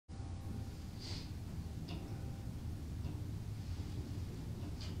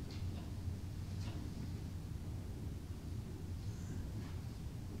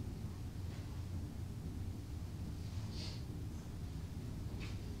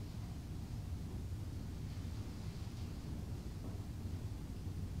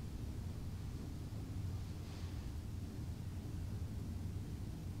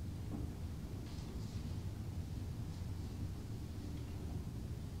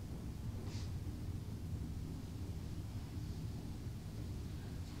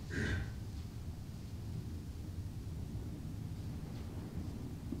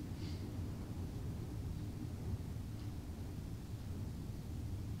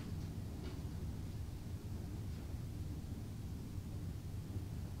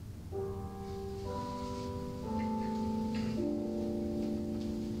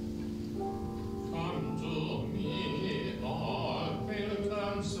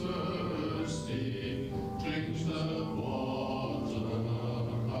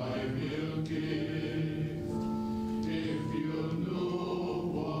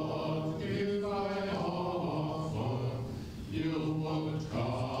Lord,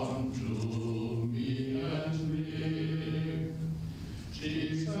 come to me and live.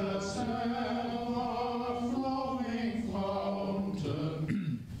 Jesus, ever-flowing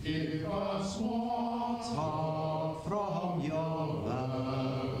fountain, give us water from your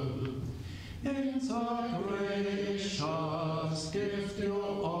well. In the gracious gift you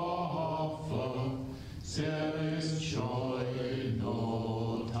offer, there is joy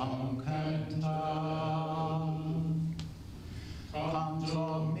no tongue can tell. Come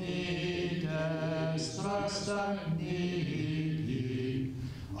to me, distressed and needy,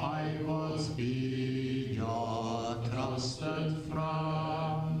 I would be your trusted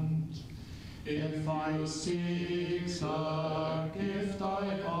friend. If I seek the gift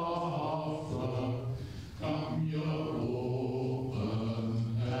I offer, come your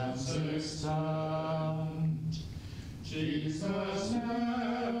open hands extend. Jesus,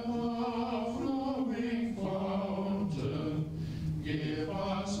 ever-flowing fountain, give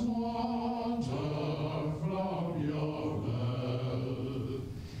us water from your well.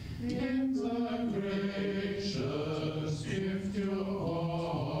 In the gracious gift you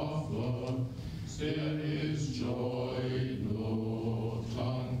offer, there is joy no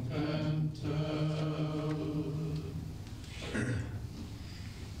tongue can tell. In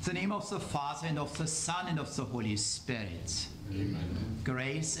the name of the Father, and of the Son, and of the Holy Spirit. Amen.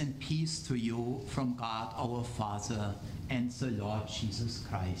 Grace and peace to you from God our Father and the Lord Jesus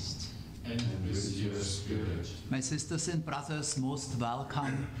Christ. And with your spirit. My sisters and brothers, most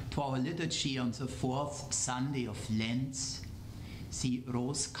welcome to our liturgy on the fourth Sunday of Lent. The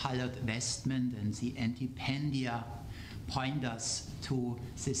rose-colored vestment and the antipendia point us to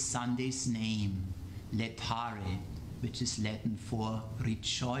this Sunday's name, Letare, which is Latin for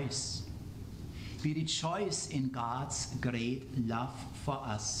rejoice. We rejoice in God's great love for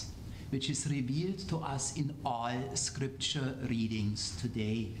us, which is revealed to us in all scripture readings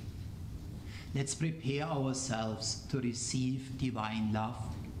today. Let's prepare ourselves to receive divine love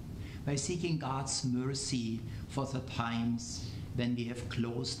by seeking God's mercy for the times when we have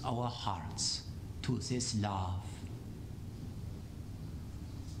closed our hearts to this love.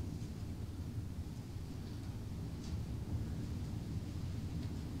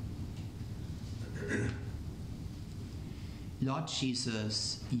 Lord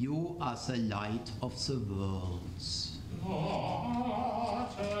Jesus, you are the light of the world. Lord,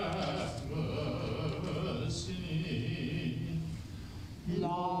 have mercy.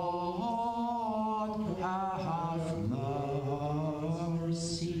 Lord, have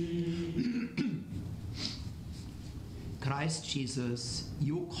mercy. Christ Jesus,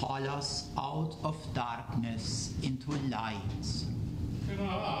 you call us out of darkness into light.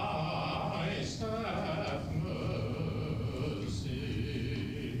 Christ, have mercy.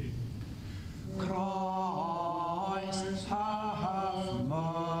 Christ, have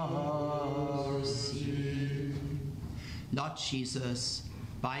mercy. Lord Jesus,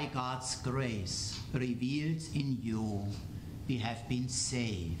 by God's grace revealed in you, we have been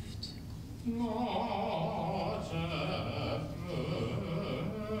saved. Lord, have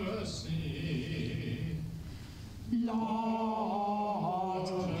mercy. Lord,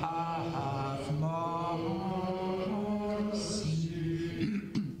 have mercy.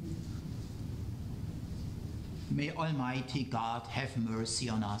 May Almighty God have mercy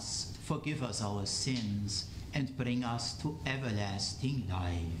on us, forgive us our sins, and bring us to everlasting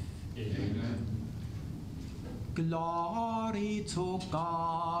life. Amen. Glory to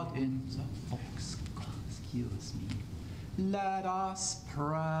God in the excuse me. Let us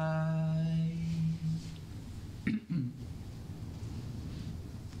pray.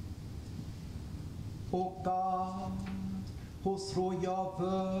 O God, who through your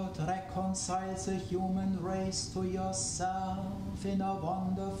word reconciles the human race to yourself in a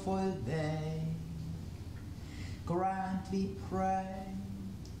wonderful way, grant, we pray,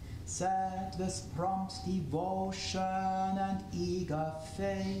 that with prompt devotion and eager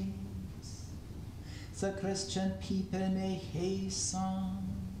faith, the Christian people may hasten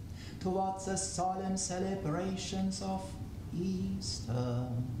towards the solemn celebrations of Easter.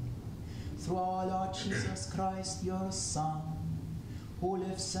 Through our Lord Jesus Christ, your Son, who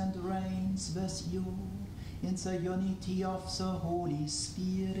lives and reigns with you in the unity of the Holy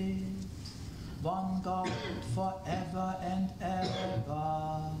Spirit, one God forever and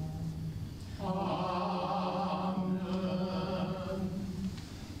ever. Amen.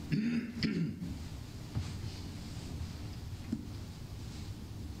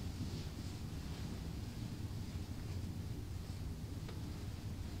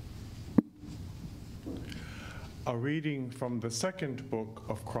 A reading from the second book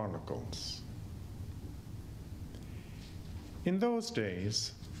of Chronicles. In those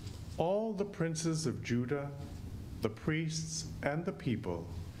days, all the princes of Judah, the priests and the people,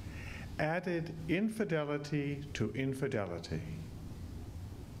 added infidelity to infidelity,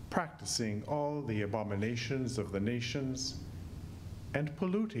 practicing all the abominations of the nations and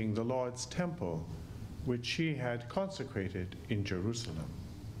polluting the Lord's temple, which he had consecrated in Jerusalem.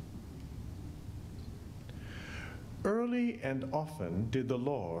 Early and often did the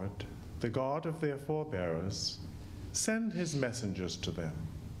Lord, the God of their forebears, send his messengers to them,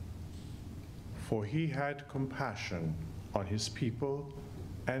 for he had compassion on his people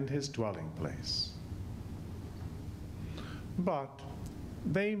and his dwelling place. But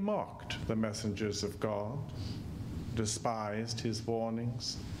they mocked the messengers of God, despised his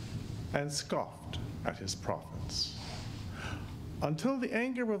warnings, and scoffed at his prophets, until the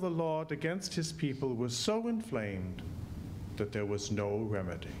anger of the Lord against his people was so inflamed that there was no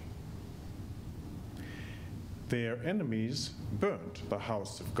remedy. Their enemies burnt the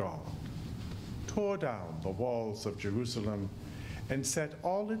house of God, tore down the walls of Jerusalem, and set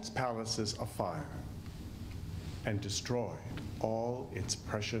all its palaces afire, and destroyed all its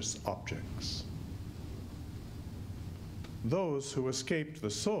precious objects. Those who escaped the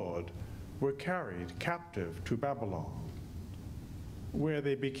sword were carried captive to Babylon, where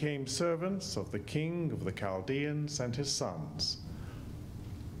they became servants of the king of the Chaldeans and his sons,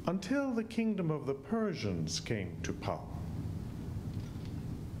 until the kingdom of the Persians came to power.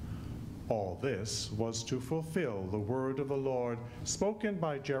 All this was to fulfill the word of the Lord spoken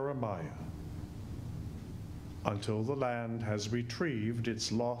by Jeremiah. Until the land has retrieved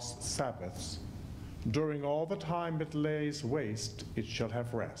its lost Sabbaths, during all the time it lays waste, it shall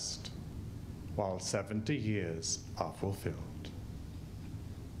have rest, while 70 years are fulfilled.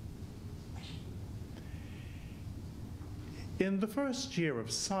 In the first year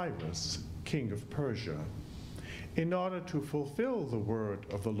of Cyrus, king of Persia, in order to fulfill the word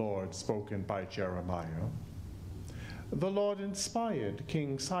of the Lord spoken by Jeremiah, the Lord inspired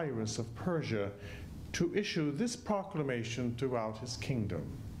King Cyrus of Persia to issue this proclamation throughout his kingdom,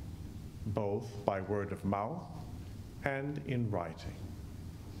 both by word of mouth and in writing.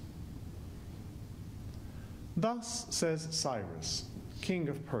 Thus says Cyrus, king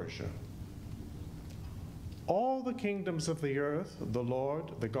of Persia, all the kingdoms of the earth the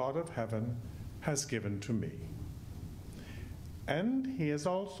Lord, the God of heaven, has given to me. And he has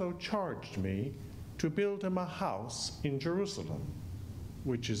also charged me to build him a house in Jerusalem,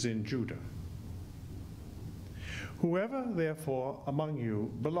 which is in Judah. Whoever, therefore, among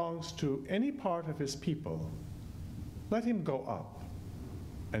you belongs to any part of his people, let him go up,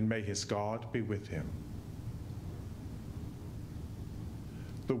 and may his God be with him.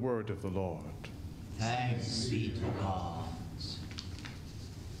 The word of the Lord. Thanks be to God.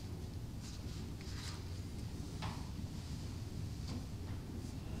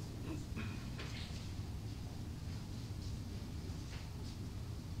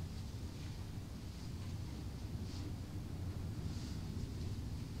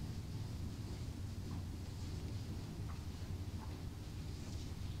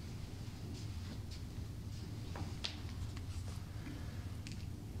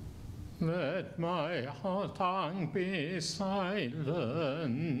 Let my tongue be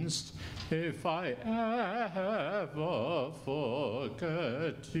silenced if I ever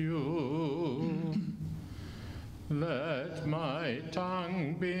forget you. Let my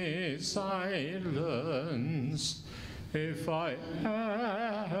tongue be silenced if I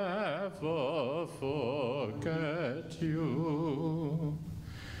ever forget you.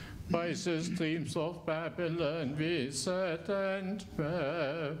 By the streams of Babylon we sat and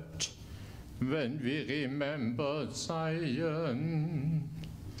wept, when we remembered Zion,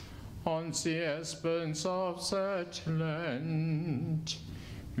 on the aspens of that land,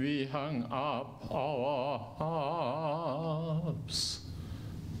 we hung up our harps.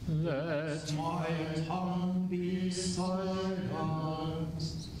 Let my tongue be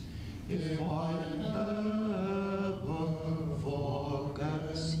silenced if I ever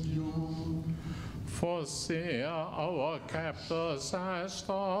forget you. For there our captors asked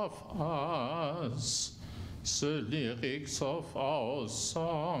of us the lyrics of our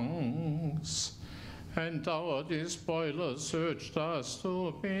songs, and our despoilers urged us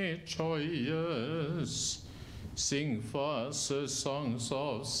to be joyous. Sing for us the songs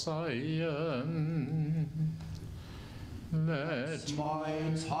of Zion. Let my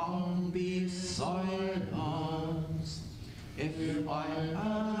tongue be silenced if I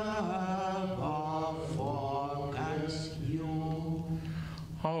ever forget you.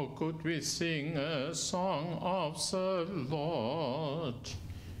 How could we sing a song of the Lord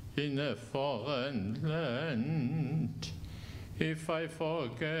in a foreign land? If I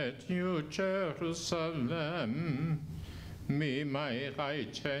forget you, Jerusalem, may my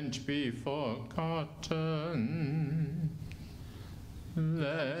right hand be forgotten.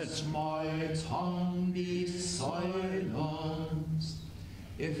 Let my tongue be silenced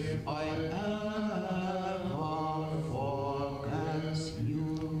if I ever forget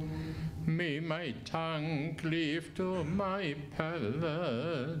you. may my tongue cleave to my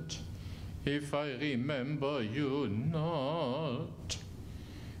palate, if I remember you not.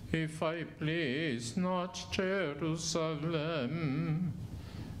 If I place not Jerusalem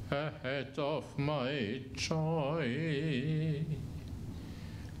ahead of my joy,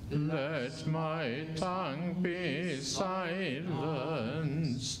 let my tongue be silenced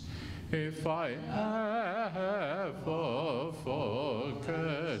if I ever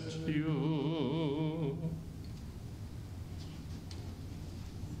forget you.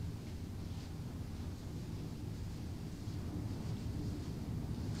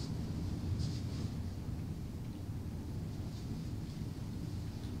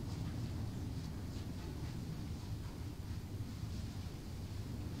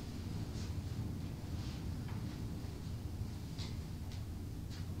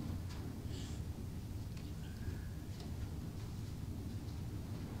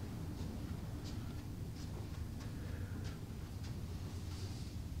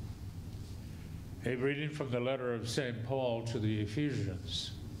 A reading from the letter of St. Paul to the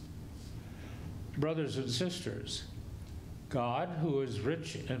Ephesians. Brothers and sisters, God, who is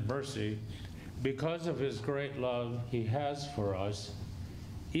rich in mercy, because of his great love he has for us,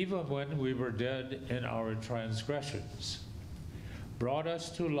 even when we were dead in our transgressions, brought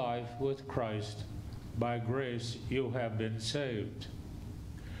us to life with Christ. By grace you have been saved,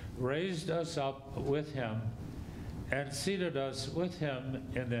 raised us up with him, and seated us with him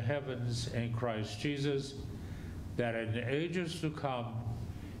in the heavens in Christ Jesus, that in the ages to come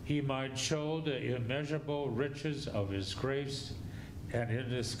he might show the immeasurable riches of his grace and in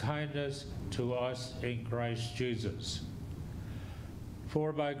his kindness to us in Christ Jesus.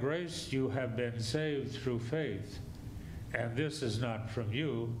 For by grace you have been saved through faith, and this is not from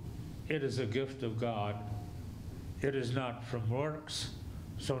you, it is a gift of God. It is not from works,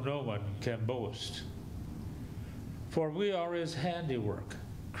 so no one can boast. For we are his handiwork,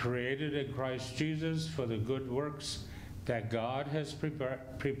 created in Christ Jesus for the good works that God has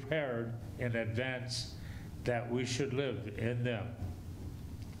prepared in advance that we should live in them.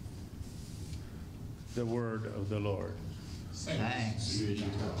 The word of the Lord. Thanks be to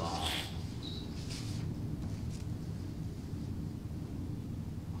God.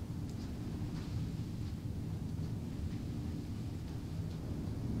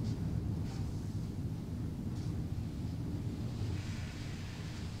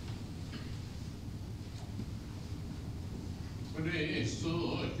 Praise to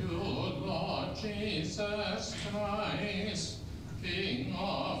you, Lord Jesus Christ, King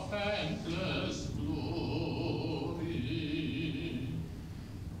of endless glory.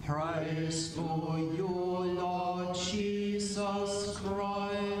 Praise to you, Lord Jesus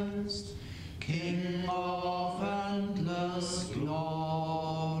Christ, King of endless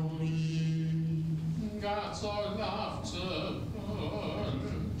glory. God so loved the world,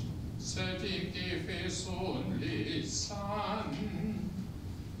 that he gave his only Son,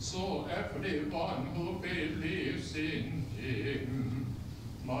 so everyone who believes in him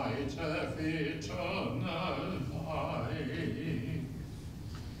might have eternal life.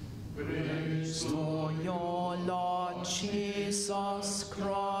 Praise to you, Lord Jesus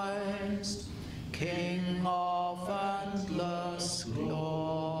Christ, King of endless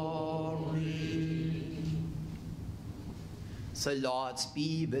glory. The Lord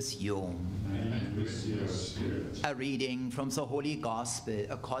be with you. And with your spirit. A reading from the Holy Gospel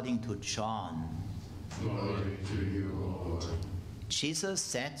according to John. Glory to you, O Lord. Jesus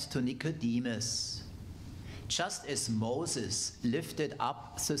said to Nicodemus, "Just as Moses lifted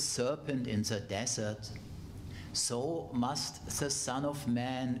up the serpent in the desert, so must the Son of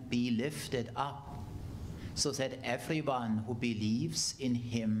Man be lifted up, so that everyone who believes in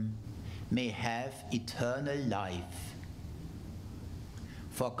him may have eternal life.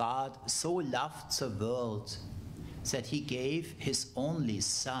 For God so loved the world that he gave his only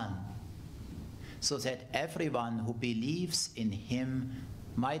Son, so that everyone who believes in him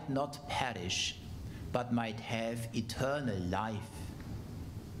might not perish, but might have eternal life.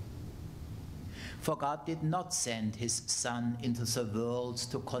 For God did not send his Son into the world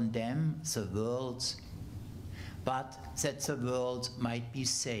to condemn the world, but that the world might be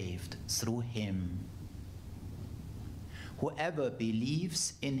saved through him. Whoever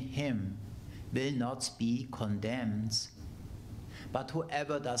believes in him will not be condemned, But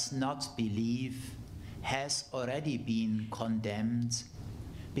whoever does not believe has already been condemned,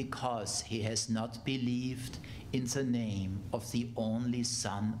 because he has not believed in the name of the only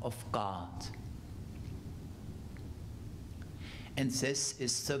Son of God. And this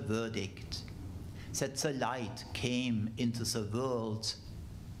is the verdict, that the light came into the world,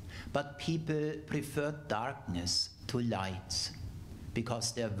 but people preferred darkness to light,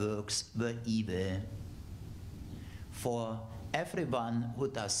 because their works were evil. For everyone who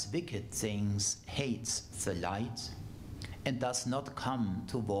does wicked things hates the light, and does not come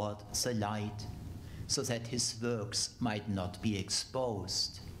toward the light, so that his works might not be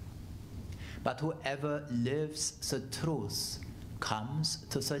exposed. But whoever lives the truth comes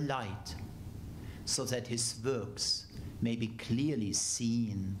to the light, so that his works may be clearly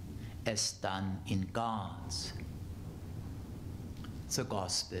seen as done in God. The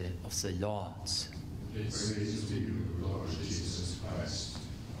Gospel of the Lord. Praise to you, Lord Jesus Christ.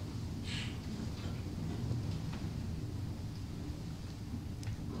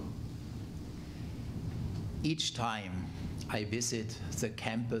 Each time I visit the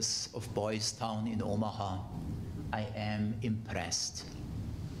campus of Boys Town in Omaha, I am impressed.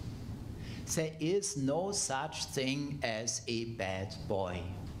 There is no such thing as a bad boy.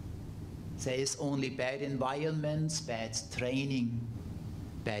 There is only bad environments, bad training,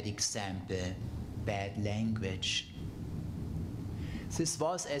 bad example, bad language. This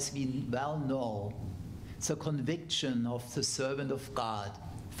was, as we well know, the conviction of the servant of God,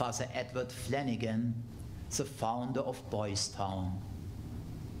 Father Edward Flanagan, the founder of Boys Town.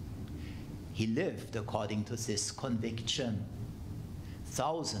 He lived according to this conviction.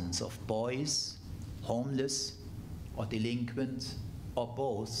 Thousands of boys, homeless or delinquent or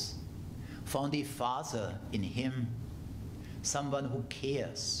both, found a father in him, someone who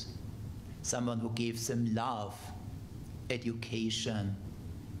cares, someone who gives them love, education,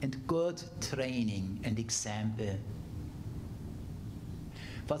 and good training and example.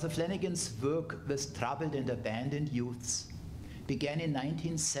 Father Flanagan's work with troubled and abandoned youths began in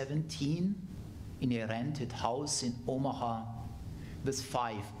 1917 in a rented house in Omaha with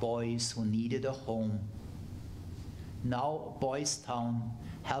 5 boys who needed a home. Now Boys Town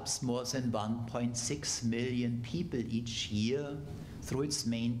helps more than 1.6 million people each year through its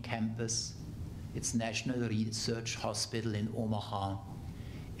main campus, its National Research Hospital in Omaha,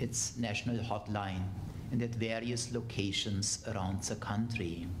 its national hotline, and at various locations around the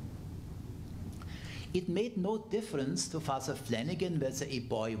country. It made no difference to Father Flanagan whether a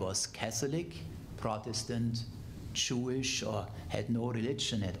boy was Catholic, Protestant, Jewish, or had no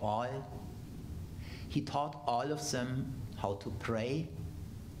religion at all. He taught all of them how to pray,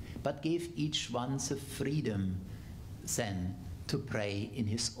 but gave each one the freedom then to pray in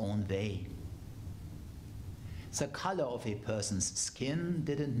his own way. The color of a person's skin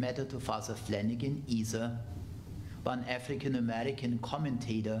didn't matter to Father Flanagan either. One African-American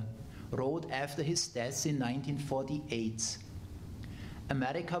commentator wrote after his death in 1948,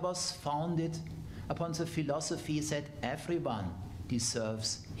 "America was founded upon the philosophy that everyone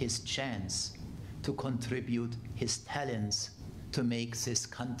deserves his chance to contribute his talents to make this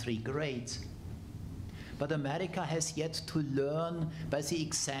country great. But America has yet to learn by the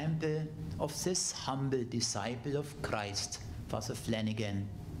example of this humble disciple of Christ, Father Flanagan,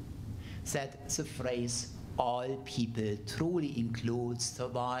 that the phrase all people truly includes the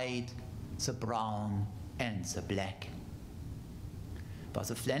white, the brown, and the black."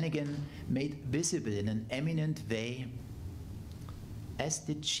 Father Flanagan made visible in an eminent way, as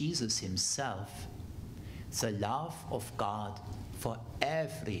did Jesus himself, the love of God for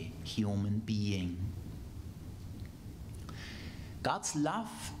every human being. God's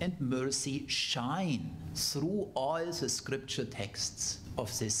love and mercy shine through all the scripture texts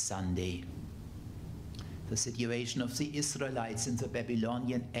of this Sunday. The situation of the Israelites in the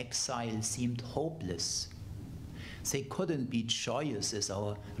Babylonian exile seemed hopeless. They couldn't be joyous, as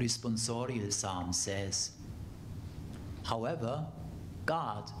our responsorial psalm says. However,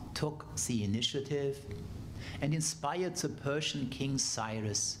 God took the initiative and inspired the Persian king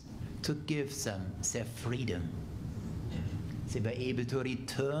Cyrus to give them their freedom. They were able to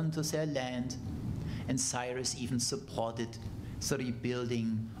return to their land, and Cyrus even supported the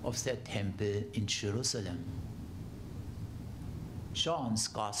rebuilding of their temple in Jerusalem. John's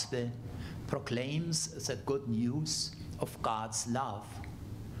Gospel proclaims the good news of God's love,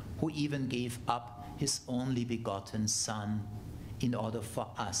 who even gave up his only begotten Son in order for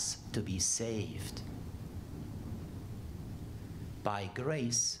us to be saved. By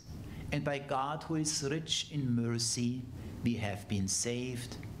grace and by God who is rich in mercy, we have been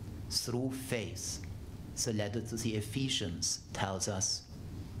saved through faith, the letter to the Ephesians tells us.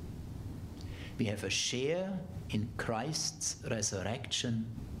 We have a share in Christ's resurrection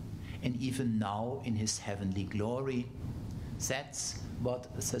and even now in his heavenly glory. That's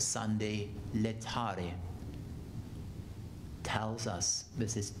what the Sunday Letare tells us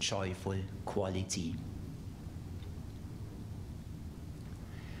with its joyful quality.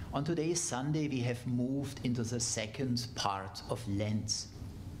 On today's Sunday, we have moved into the second part of Lent.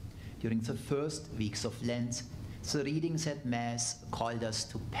 During the first weeks of Lent, the readings at Mass called us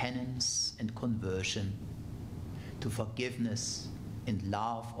to penance and conversion, to forgiveness and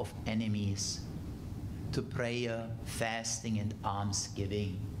love of enemies, to prayer, fasting, and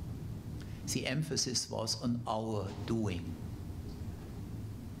almsgiving. The emphasis was on our doing.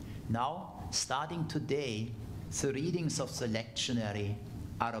 Now, starting today, the readings of the lectionary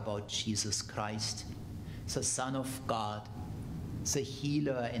are about Jesus Christ, the Son of God, the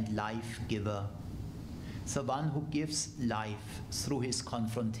healer and life-giver, the one who gives life through his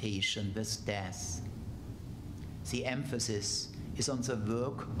confrontation with death. The emphasis is on the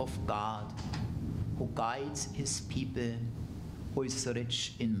work of God, who guides his people, who is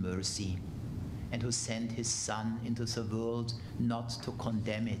rich in mercy, and who sent his Son into the world not to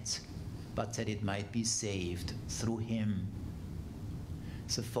condemn it, but that it might be saved through him.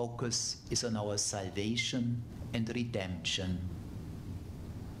 The focus is on our salvation and redemption.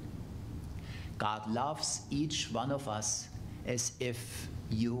 God loves each one of us as if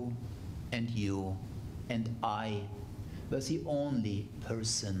you and I were the only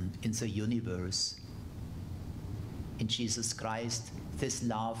person in the universe. In Jesus Christ, this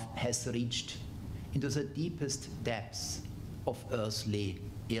love has reached into the deepest depths of earthly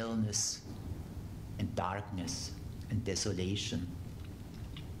illness and darkness and desolation.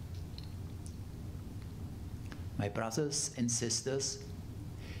 My brothers and sisters,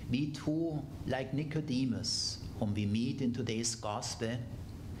 we too, like Nicodemus, whom we meet in today's Gospel,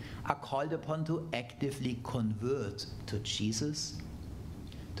 are called upon to actively convert to Jesus,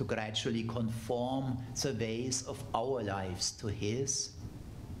 to gradually conform the ways of our lives to his,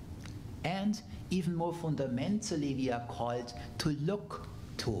 and even more fundamentally, we are called to look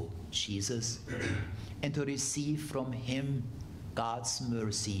to Jesus and to receive from him God's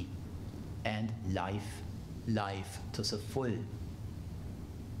mercy and life to the full.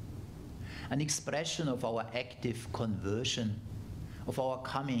 An expression of our active conversion, of our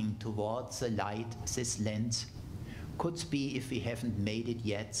coming towards the light this Lent, could be, if we haven't made it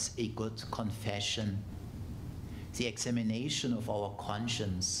yet, a good confession. The examination of our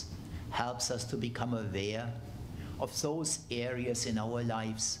conscience helps us to become aware of those areas in our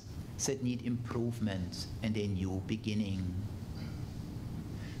lives that need improvement and a new beginning.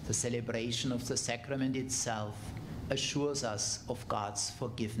 The celebration of the sacrament itself assures us of God's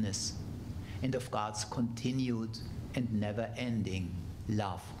forgiveness and of God's continued and never-ending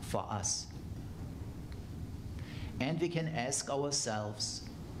love for us. And we can ask ourselves,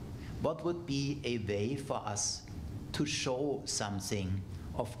 what would be a way for us to show something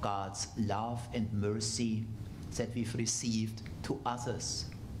of God's love and mercy that we've received to others?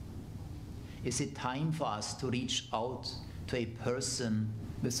 Is it time for us to reach out to a person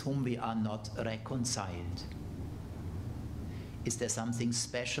with whom we are not reconciled? Is there something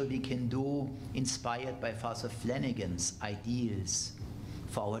special we can do, inspired by Father Flanagan's ideals,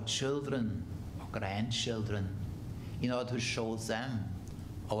 for our children or grandchildren, in order to show them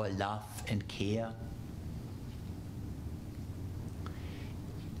our love and care?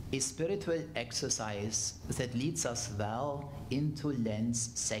 A spiritual exercise that leads us well into Lent's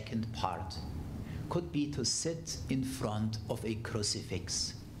second part could be to sit in front of a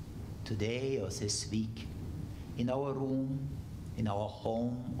crucifix today or this week, in our room, in our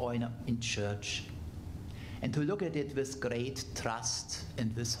home, or in church, and to look at it with great trust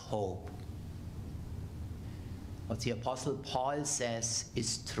and with hope. What the Apostle Paul says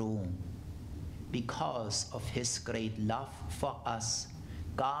is true. Because of his great love for us,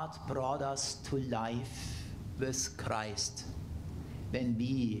 God brought us to life with Christ when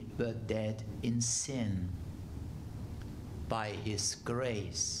we were dead in sin. By his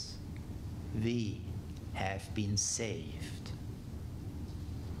grace, we have been saved.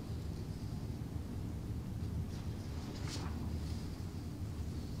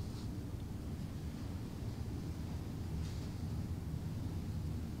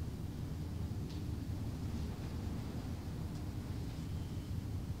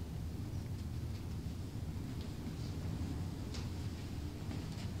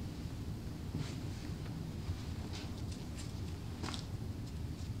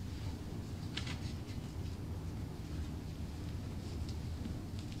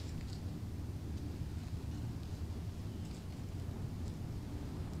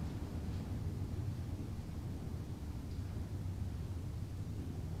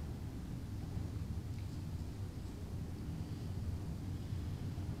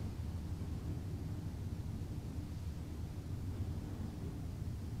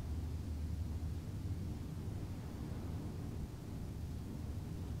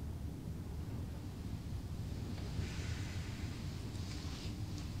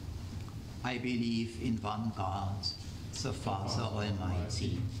 I believe in one God, the Father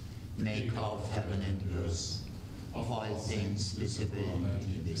Almighty, maker of heaven and earth, of all things visible and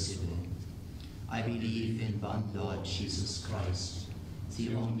invisible. I believe in one Lord Jesus Christ,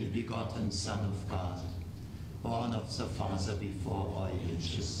 the only begotten Son of God, born of the Father before all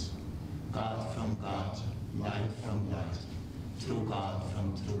ages, God from God, light from light, true God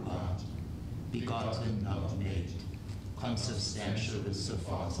from true God, begotten, not made, consubstantial with the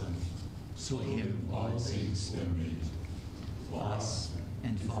Father. Through him all things were made. For us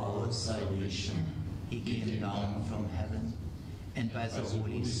and for our salvation, he came down from heaven, and by the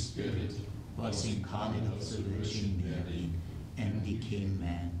Holy Spirit was incarnate of the Virgin Mary, and became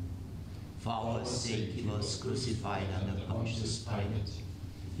man. For our sake he was crucified under Pontius Pilate.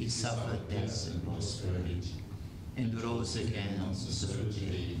 He suffered death and was buried, and rose again on the third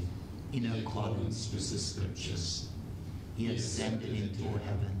day, in accordance with the Scriptures. He ascended into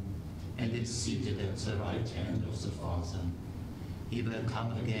heaven, and is seated at the right hand of the Father. He will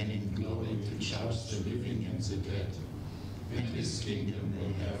come again in glory to judge the living and the dead, and his kingdom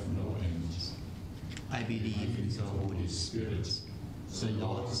will have no end. I believe in the Holy Spirit, the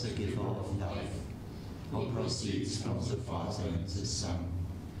Lord, the giver of life, who proceeds from the Father and the Son,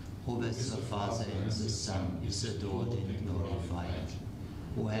 who with the Father and the Son is adored and glorified,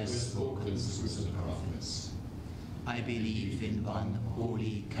 who has spoken through the prophets. I believe in one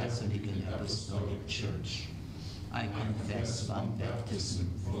holy, Catholic and Apostolic Church. I confess one baptism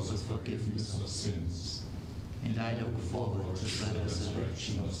for the forgiveness of sins, and I look forward to the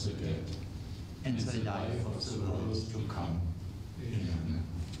resurrection of the dead and the life of the world to come. Amen.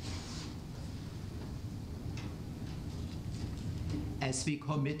 As we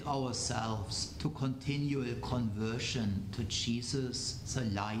commit ourselves to continual conversion to Jesus, the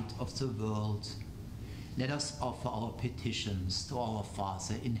light of the world, let us offer our petitions to our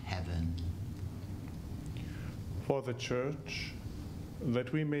Father in heaven. For the Church,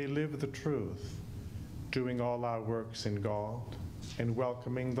 that we may live the truth, doing all our works in God and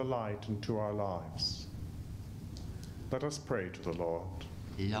welcoming the light into our lives. Let us pray to the Lord.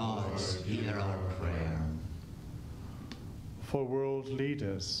 Lord, hear our prayer. For world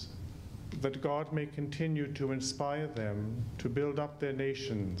leaders, that God may continue to inspire them to build up their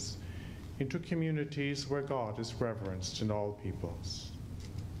nations into communities where God is reverenced in all peoples.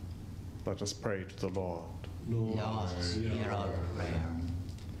 Let us pray to the Lord. Lord, hear our prayer.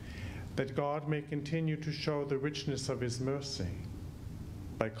 That God may continue to show the richness of his mercy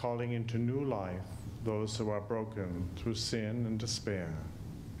by calling into new life those who are broken through sin and despair.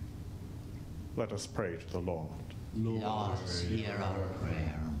 Let us pray to the Lord. Lord, hear our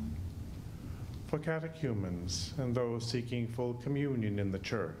prayer. For catechumens and those seeking full communion in the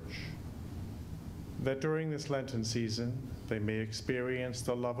Church, that during this Lenten season they may experience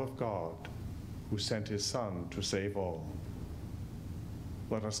the love of God who sent his Son to save all.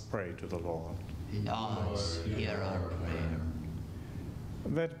 Let us pray to the Lord. Lord, hear our prayer.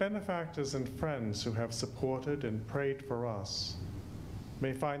 That benefactors and friends who have supported and prayed for us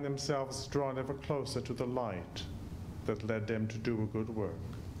may find themselves drawn ever closer to the light that led them to do a good work.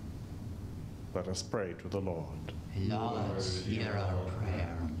 Let us pray to the Lord. Lord, hear our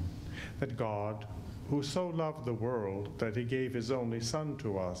prayer. That God, who so loved the world that he gave his only Son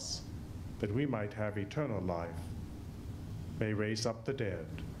to us, that we might have eternal life, may raise up the dead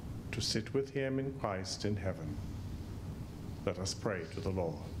to sit with him in Christ in heaven. Let us pray to the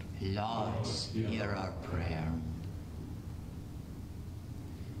Lord. Lord, hear our prayer.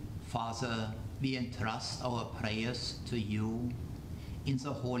 Father, we entrust our prayers to you in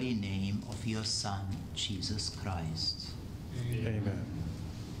the holy name of your Son, Jesus Christ. Amen.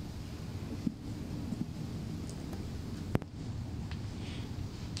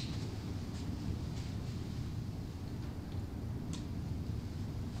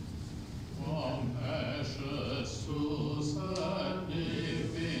 From ashes to the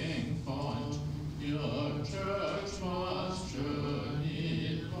living point, your church must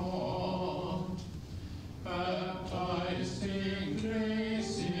journey on. Baptized in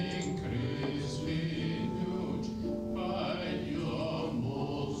grace renewed by your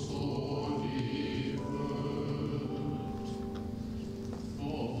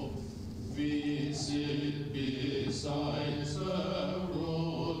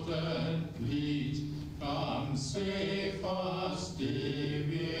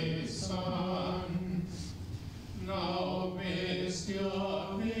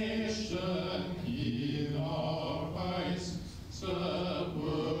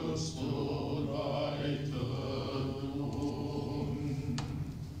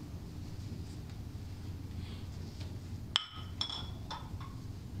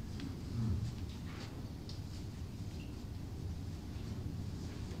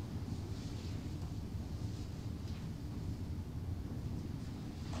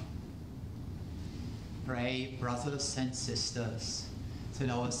pray, brothers and sisters, that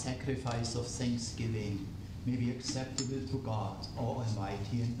our sacrifice of thanksgiving may be acceptable to God, our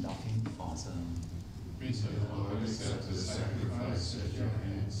Almighty and loving Father. We Lord, accept the sacrifice at your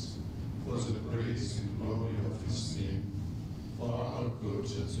hands, for the praise and glory of his name, for our good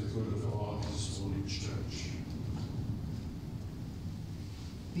and the good of all his holy church.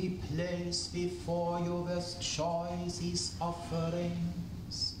 We place before you with joy these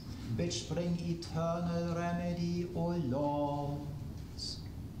offerings, which bring eternal remedy, O Lord,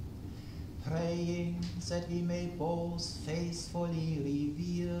 praying that we may both faithfully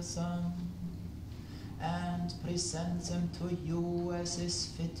revere them and present them to you as is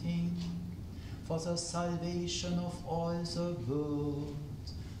fitting, for the salvation of all the world,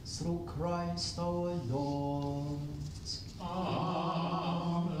 through Christ our Lord.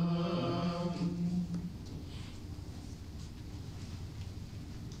 Amen.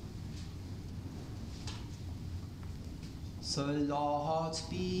 The Lord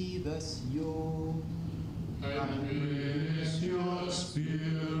be with you. And with your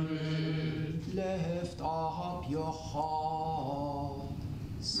spirit, Lift up your hearts.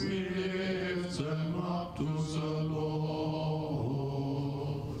 we lift them up to the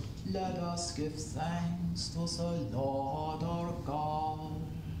Lord. Let us give thanks to the Lord our God.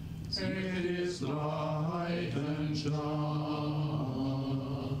 It is right and just.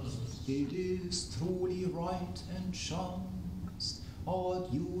 It is truly right and just, our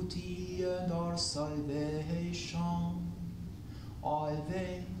duty and our salvation,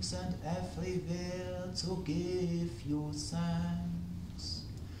 always and everywhere to give you thanks.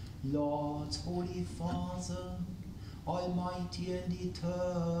 Lord, Holy Father, Almighty and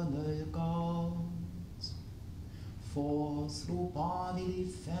eternal God, for through bodily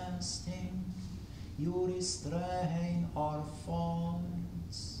fasting you restrain our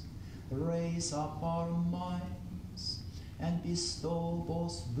faults, raise up our minds, and bestow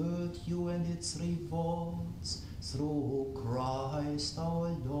both virtue and its rewards through Christ our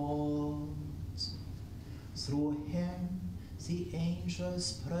Lord. Through him the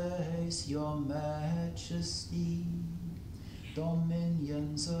angels praise your majesty,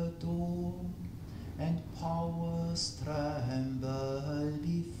 dominions adore, and powers tremble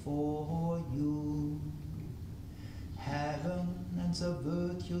before you. Heaven and the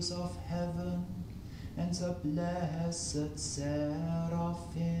virtues of heaven and the blessed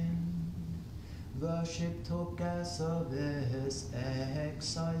seraphim worship together with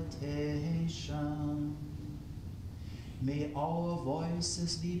exaltation. May our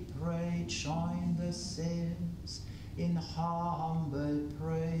voices, we pray, join with theirs in humble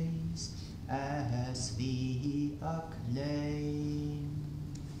praise as we acclaim.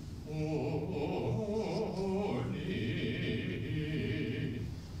 Holy,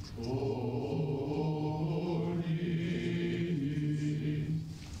 holy,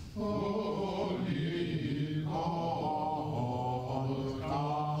 holy Lord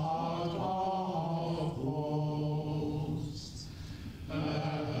God of hosts,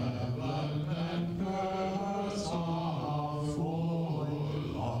 heaven and earth are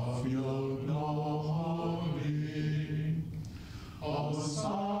full of your glory.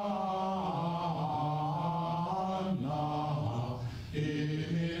 Hosanna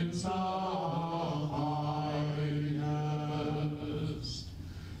in the highest.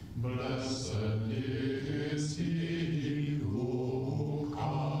 Blessed is he who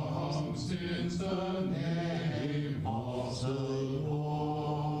comes in the name of the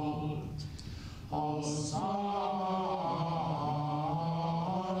Lord. Hosanna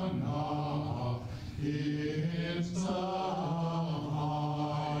in the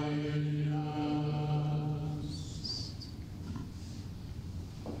highest.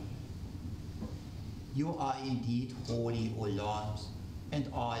 You are indeed holy, O Lord, and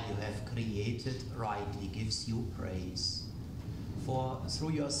all you have created rightly gives you praise. For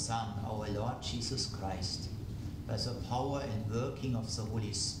through your Son, our Lord Jesus Christ, by the power and working of the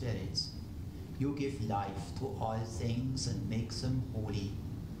Holy Spirit, you give life to all things and make them holy.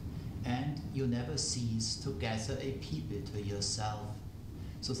 And you never cease to gather a people to yourself,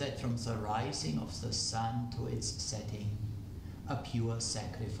 so that from the rising of the sun to its setting, a pure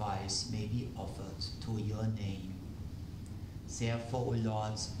sacrifice may be offered to your name. Therefore, O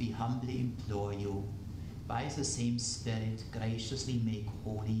Lord, we humbly implore you, by the same Spirit, graciously make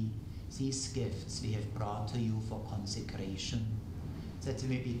holy these gifts we have brought to you for consecration, that they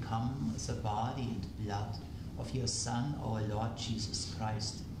may become the body and blood of your Son, our Lord Jesus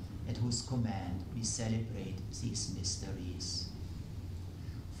Christ, at whose command we celebrate these mysteries.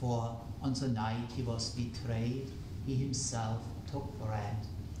 For on the night he was betrayed, he himself took bread,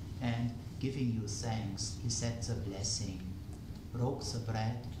 and giving you thanks, he said the blessing, broke the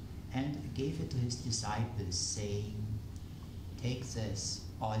bread, and gave it to his disciples, saying, "Take this,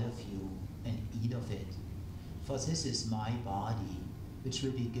 all of you, and eat of it, for this is my body, which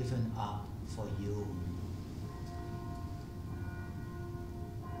will be given up for you."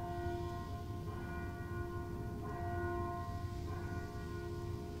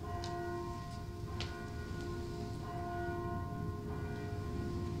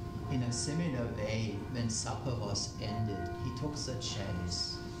 In a similar way, when supper was ended, he took the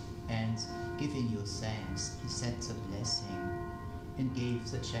chalice, and, giving you thanks, he said the blessing, and gave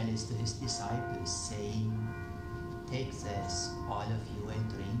the chalice to his disciples, saying, "Take this, all of you, and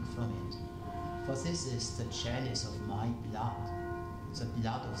drink from it, for this is the chalice of my blood, the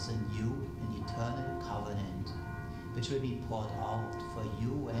blood of the new and eternal covenant, which will be poured out for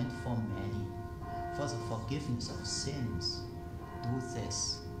you and for many, for the forgiveness of sins. Do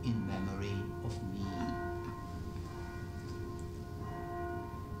this in memory of me."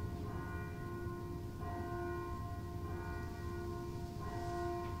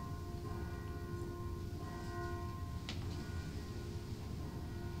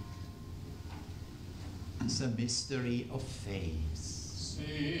 The mystery of faith.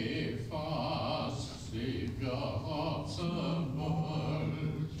 Stay fast, Savior of the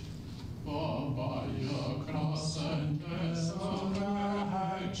world, for by your cross and resurrection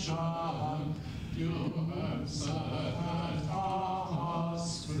you have set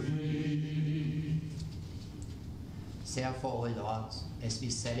us free. Therefore, O Lord, as we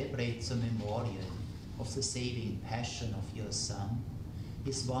celebrate the memorial of the saving passion of your Son,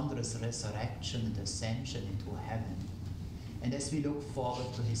 his wondrous resurrection and ascension into heaven, and as we look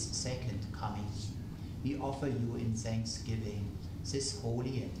forward to his second coming, we offer you in thanksgiving this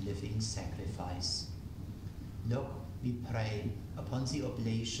holy and living sacrifice. Look, we pray, upon the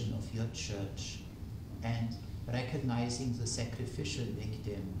oblation of your Church, and, recognizing the sacrificial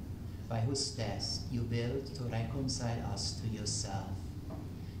victim by whose death you willed to reconcile us to yourself,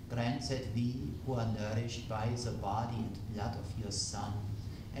 grant that we, who are nourished by the body and blood of your Son,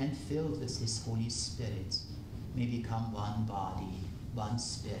 and filled with his Holy Spirit, may become one body, one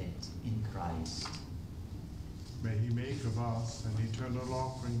spirit in Christ. May he make of us an eternal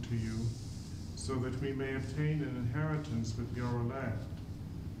offering to you, so that we may obtain an inheritance with your elect,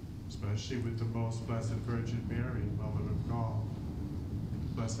 especially with the most blessed Virgin Mary, Mother of God,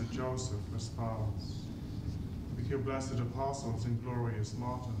 blessed Joseph, her spouse, with your blessed apostles and glorious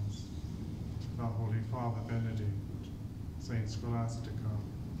martyrs, our Holy Father Benedict, Saint Scholastica,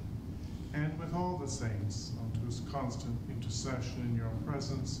 and with all the saints, on whose constant intercession in your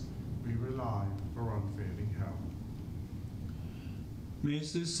presence we rely for unfailing help. May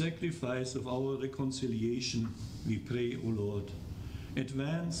this sacrifice of our reconciliation, we pray, O Lord,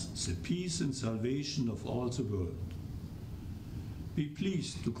 advance the peace and salvation of all the world. Be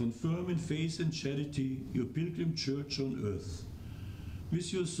pleased to confirm in faith and charity your pilgrim church on earth,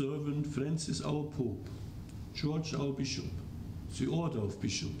 with your servant Francis our Pope, George our Bishop, the order of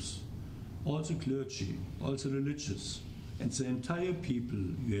bishops, all the clergy, all the religious, and the entire people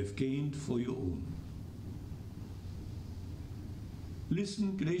you have gained for your own.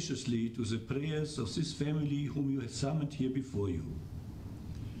 Listen graciously to the prayers of this family whom you have summoned here before you.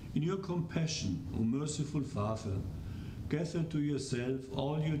 In your compassion, O merciful Father, gather to yourself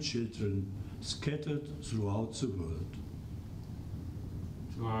all your children scattered throughout the world.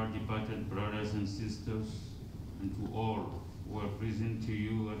 To our departed brothers and sisters, and to all who are present to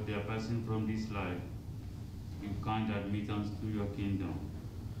you at their passing from this life, give kind admittance to your kingdom.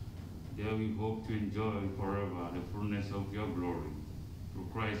 There we hope to enjoy forever the fullness of your glory. Through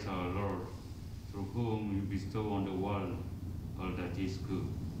Christ our Lord, through whom you bestow on the world all that is good.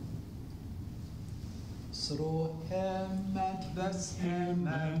 Through him and with him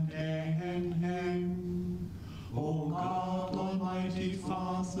and in him, O God, Almighty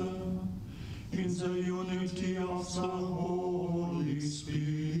Father, in the unity of the Holy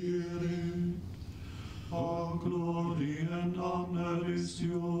Spirit, all glory and honor is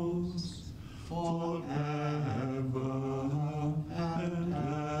yours forever and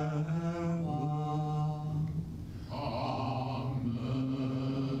ever.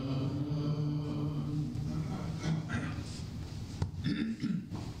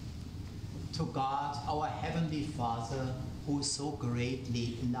 To God, our Heavenly Father, who so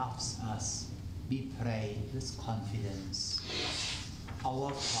greatly loves us, we pray with confidence.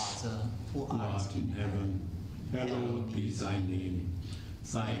 Our Father, who art in heaven, Hallowed be thy name.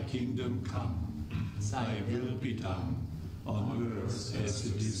 Thy kingdom come, thy will be done, on earth as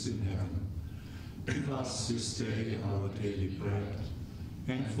it is in heaven. Give us this day our daily bread,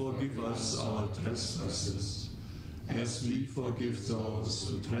 and forgive us our trespasses, as we forgive those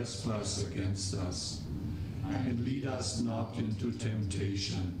who trespass against us. And lead us not into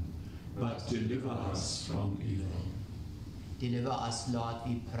temptation, but deliver us from evil. Deliver us, Lord,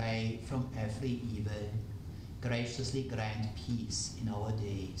 we pray, from every evil. Graciously grant peace in our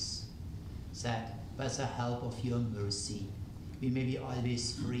days, that by the help of your mercy we may be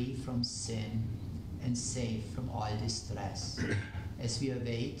always free from sin and safe from all distress, as we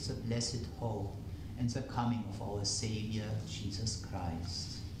await the blessed hope and the coming of our Savior, Jesus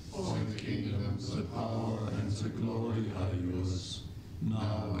Christ. For the kingdom, The power and the glory are yours,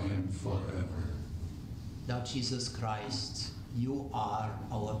 now and forever. Lord Jesus Christ, you are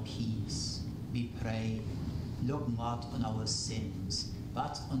our peace. We pray, look not on our sins,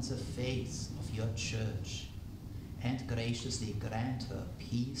 but on the faith of your church, and graciously grant her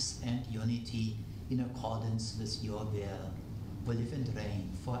peace and unity in accordance with your will, who live and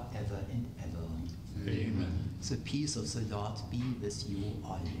reign forever and ever. Amen. The peace of the Lord be with you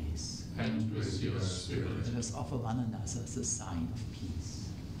always. And with your spirit. Let us offer one another the sign of peace.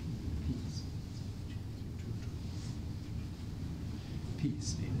 Peace.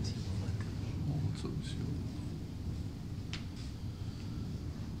 Peace be with you. Also with you.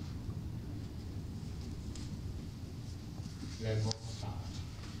 Lamb of God,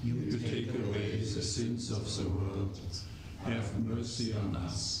 You take away the sins of the world. Have mercy on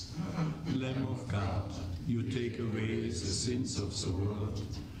us. Lamb of God, you take away the sins of the world.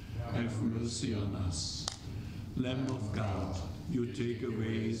 Have mercy on us. Lamb of God, you take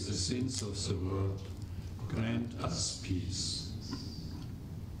away the sins of the world. Grant us peace.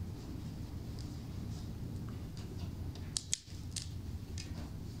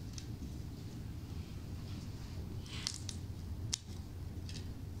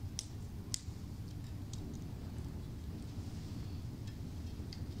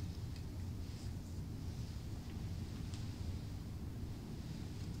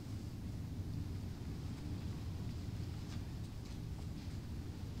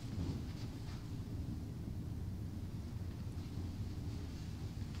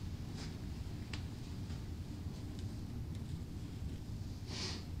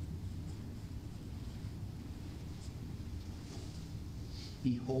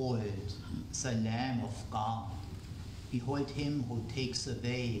 Behold the Lamb of God. Behold him who takes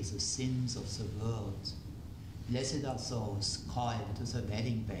away the sins of the world. Blessed are those called to the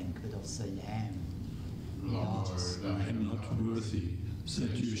wedding banquet of the Lamb. Lord, I am not worthy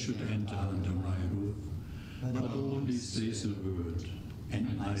that you should enter under my roof, but only say the word,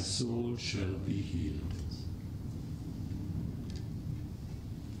 and my soul shall be healed.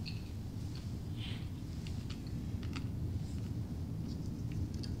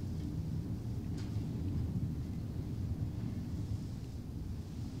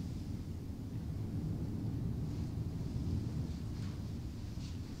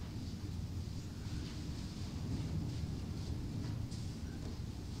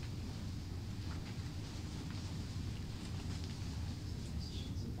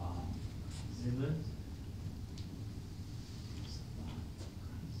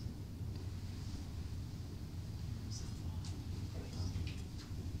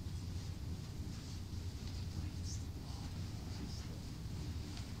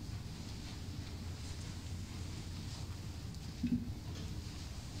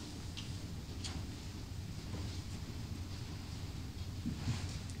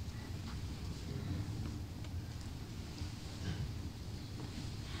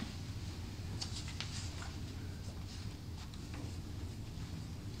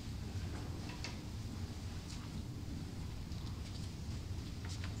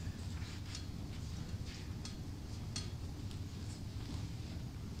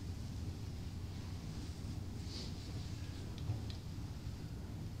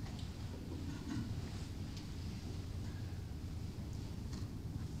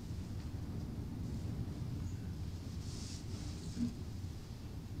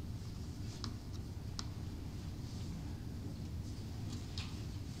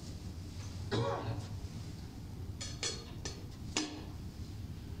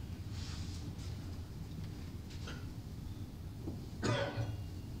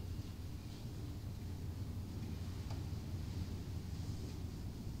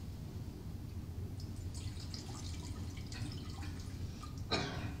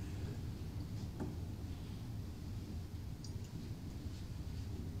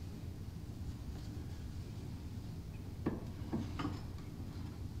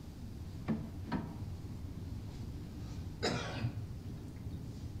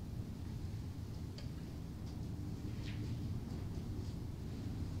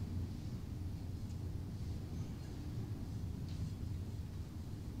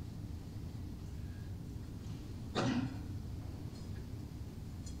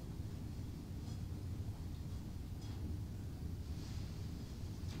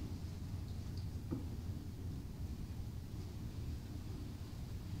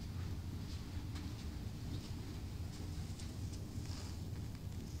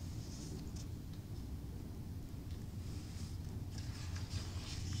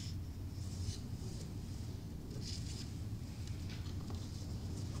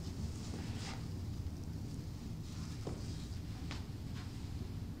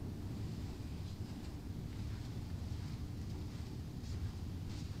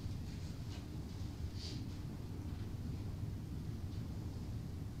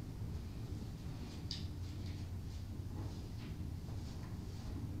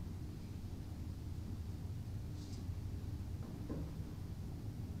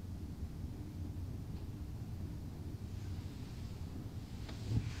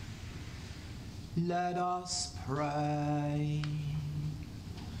 Let us pray.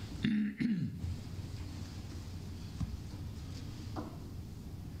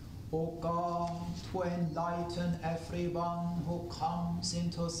 O God, to enlighten everyone who comes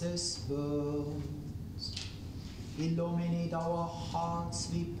into this world, illuminate our hearts,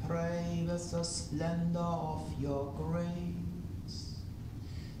 we pray, with the splendor of your grace,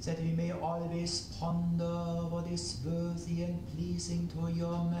 that we may always ponder what is worthy and pleasing to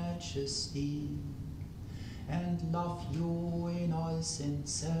your majesty, and love you in all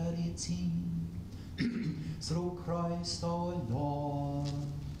sincerity, through Christ our Lord.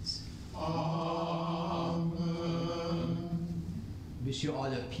 Amen. Wish you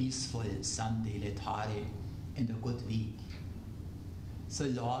all a peaceful Sunday letare and a good week. The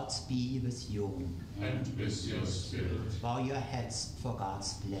Lord be with you. And with your spirit. Bow your heads for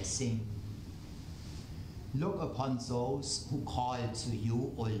God's blessing. Look upon those who call to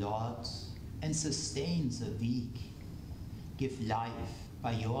you, O Lord, and sustain the weak. Give life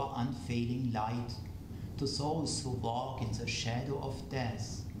by your unfailing light to those who walk in the shadow of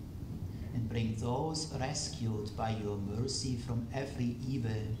death, and bring those rescued by your mercy from every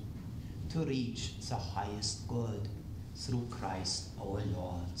evil to reach the highest good, through Christ our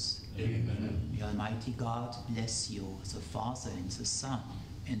Lord. Amen. May Almighty God bless you, the Father and the Son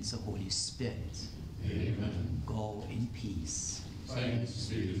and the Holy Spirit. Amen. Go in peace. Thanks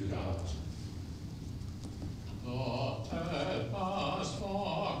be to God. Lord, help us,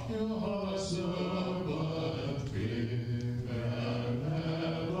 for your servant wherever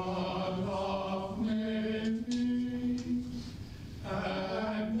love may be,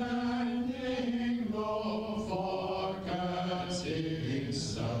 and bending low, forgetting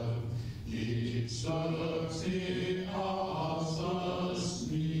self, each serves the other.